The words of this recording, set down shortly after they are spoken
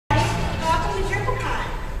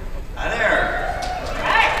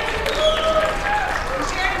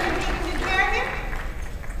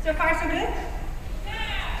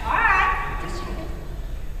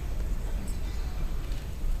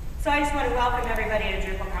welcome everybody to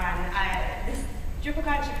Drupalcon. This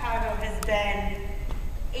Drupalcon Chicago has been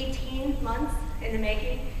 18 months in the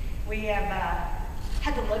making. We have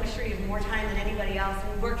had the luxury of more time than anybody else,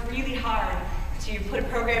 and we worked really hard to put a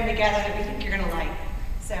program together that we think you're going to like.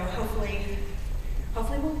 So hopefully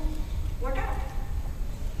we'll work out.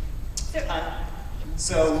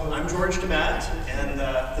 So I'm George DeMett, and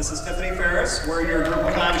this is Tiffany Ferris. We're your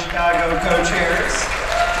Drupalcon Chicago co-chairs.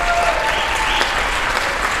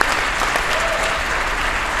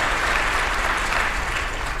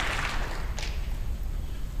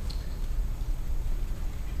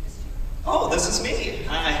 Oh, this is me.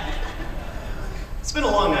 Hi. It's been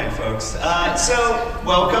a long night, folks. So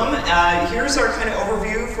welcome. Here's our kind of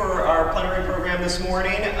overview for our plenary program this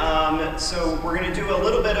morning. So we're going to do a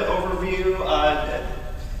little bit of overview,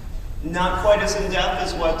 not quite as in-depth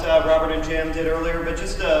as what Robert and Jam did earlier, but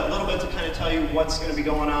just a little bit to kind of tell you what's going to be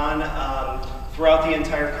going on throughout the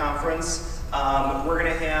entire conference. We're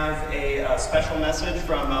going to have a special message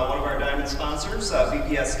from one of our diamond sponsors,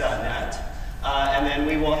 VPS.net. And then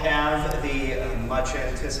we will have the much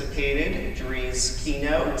anticipated Dries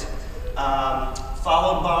Keynote,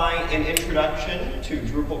 followed by an introduction to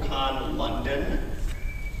Drupalcon London.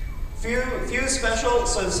 Few special,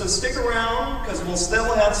 so stick around because we'll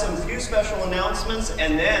still have some few special announcements,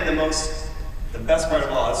 and then the best part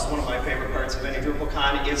of all, this is one of my favorite parts of any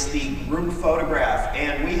Drupalcon, is the group photograph,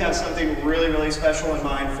 and we have something really, really special in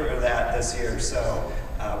mind for that this year, so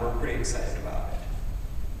we're pretty excited about it.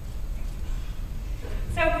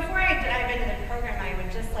 So before I dive into the program, I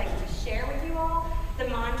would just like to share with you all the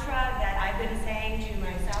mantra that I've been saying to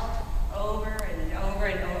myself over and over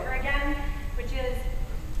and over again, which is,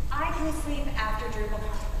 I can sleep after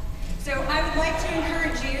Drupalcon. So I would like to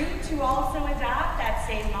encourage you to also adopt that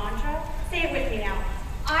same mantra. Say it with me now.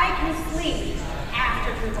 I can sleep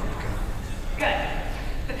after Drupalcon.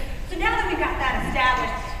 Good. So now that we've got that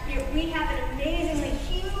established, we have an amazingly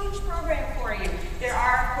huge program for you. There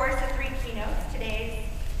are, of course, the 3 keynotes. Today's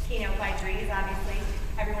keynote by Dries, obviously.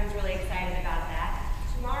 Everyone's really excited about that.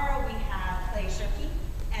 Tomorrow we have Play Shooky,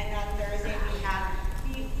 and on Thursday we have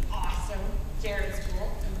the awesome Jared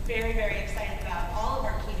School. I'm very, very excited about all of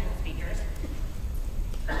our keynote speakers.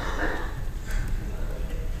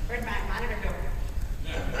 Where'd my monitor go?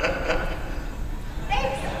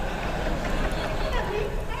 Thanks.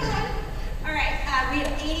 All right, we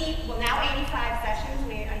have now 85 sessions.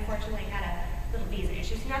 We unfortunately had a little visa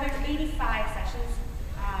issue. So now there's 85 sessions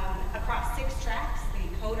across 6 tracks: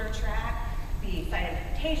 the coder track, the site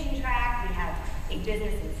implementation track, we have a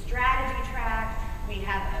business and strategy track, we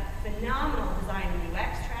have a phenomenal design and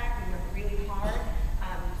UX track. We worked really hard.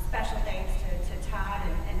 Special thanks to Todd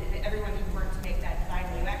and everyone who worked to make that design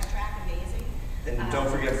and UX track amazing. And don't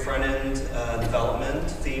forget front-end development,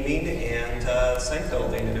 theming, and site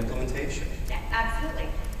building and implementation. Yeah, absolutely.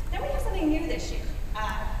 Then we have something new this year.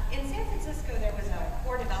 In San Francisco, there was a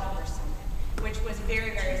core developer summit, which was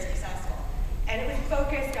very, very successful. And it was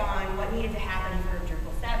focused on what needed to happen for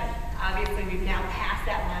Drupal 7. Obviously, we've now passed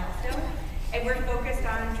that milestone, and we're focused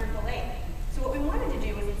on Drupal 8. So what we wanted to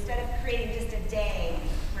do was, instead of creating just a day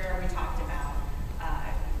where we talked about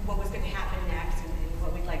what was going to happen next and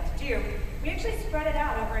what we'd like to do, we actually spread it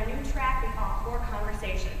out over a new track we call Core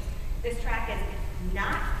Conversations. This track is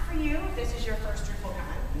not for you. This is your first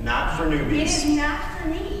DrupalCon. Not for newbies. It is not for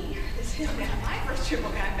me. This is not my first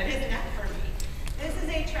DrupalCon, but it's not for me. This is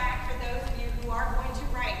a track for those of you who are going to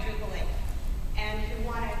write Drupal 8 and who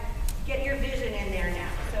want to get your vision in there now.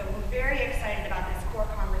 So we're very excited about this Core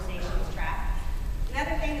Conversations track.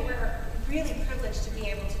 Another thing that we're really privileged to be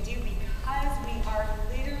able to do, because we are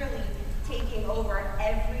literally taking over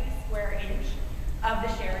every square inch of the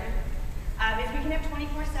Sheridan, is we can have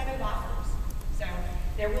 24/7 blockers. So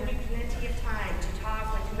there will be plenty of time to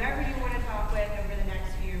talk with whomever you want to talk with over the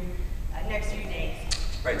next few days.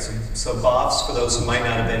 Right, so BOFs, for those who might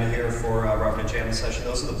not have been here for Robert and Jam's session,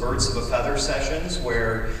 those are the Birds of a Feather sessions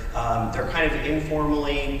where they're kind of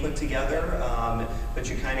informally put together, but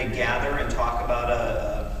you kind of gather and talk about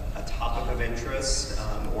a topic of interest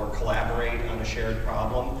or collaborate on a shared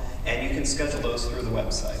problem, and you can schedule those through the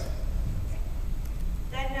website.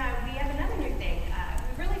 Then we have another new thing.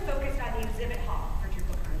 We really focused on the exhibit hall for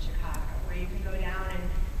Drupalcon Chicago, where you can go down and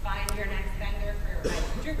find your next vendor for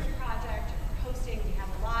your Drupal project or for hosting. We have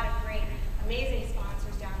a lot of great, amazing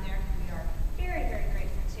sponsors down there who we are very, very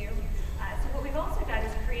grateful to. So what we've also done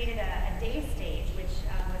is created a day stage, which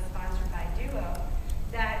was sponsored by Duo,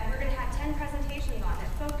 that we're going to have 10 presentations on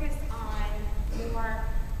that focus on more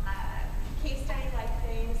case study-like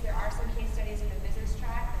things. There are some case studies in the business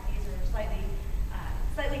track that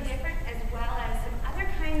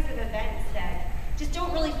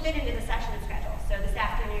into the session schedule. So this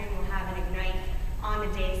afternoon we'll have an Ignite on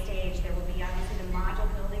the day stage. There will be obviously the module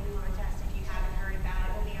building contest, if you haven't heard about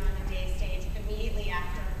it, will be on the day stage immediately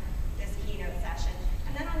after this keynote session.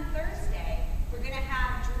 And then on Thursday, we're going to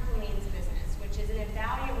have Drupal Means Business, which is an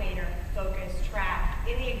evaluator-focused track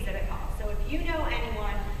in the exhibit hall. So if you know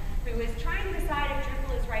anyone who is trying to decide if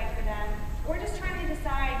Drupal is right for them, or just trying to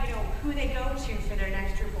decide, who they go to for their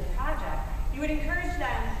next Drupal project, you would encourage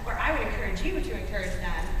them, or I would encourage you to encourage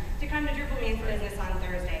them, to come to Drupal Means Business on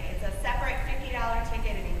Thursday. It's a separate $50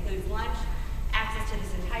 ticket. It includes lunch, access to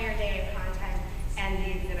this entire day of content, and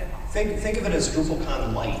the exhibit hall. Think of it as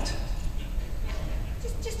DrupalCon light.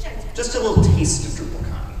 Just gentle. Just a little taste of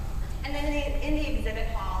DrupalCon. And then in the exhibit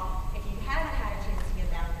hall, if you haven't had a chance to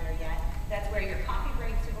get down there yet, that's where your coffee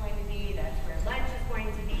breaks are going to be. That's where lunch is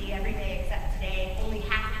going to be every day except today. Only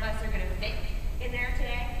half of us are going to fit in there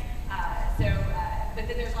today. But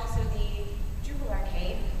then there's also the Drupal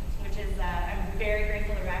Arcade, which is, I'm very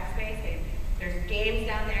grateful to Rackspace. There's games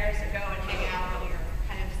down there, so go and hang out while you're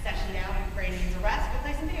kind of sessioned out and brain needs a rest, but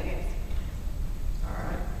play some video games. All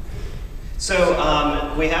right.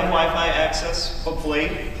 So we have Wi-Fi access, hopefully.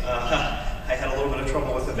 I had a little bit of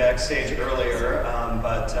trouble with the backstage earlier,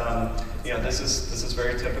 but this is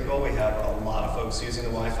very typical. We have a lot of folks using the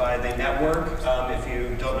Wi-Fi. They network. If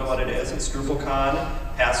you don't know what it is, it's DrupalCon.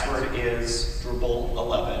 Password is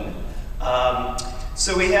Drupal11.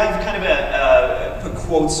 So we have kind of put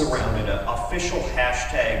quotes around it, an official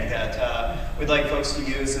hashtag that we'd like folks to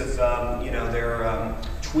use if they're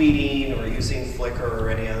tweeting or using Flickr or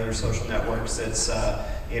any other social networks. It's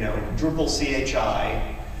Drupal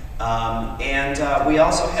CHI. And we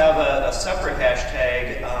also have a separate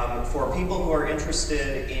hashtag for people who are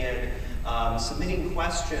interested in submitting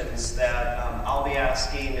questions that I'll be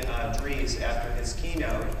asking Dries after his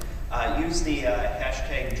keynote. Use the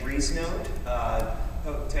hashtag DriesNote.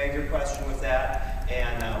 Tag your question with that,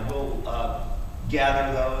 and we'll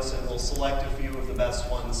gather those, and we'll select a few of the best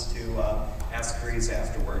ones to ask Dries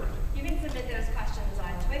afterward. You can submit those questions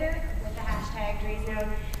on Twitter with the hashtag DriesNote,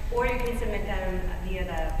 or you can submit them via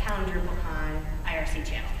the #DrupalCon IRC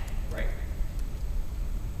channel. Right.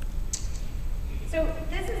 So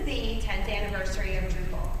this is the 10th anniversary of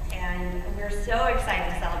Drupal, and we're so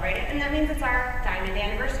excited to celebrate it, and that means it's our Diamond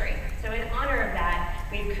anniversary. So in honor of that,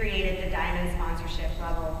 we've created the Diamond sponsorship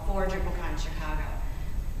level for DrupalCon Chicago.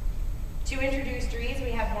 To introduce Dries,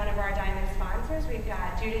 we have one of our Diamond sponsors. We've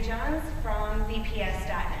got Judah Johns from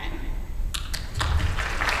VPS.net.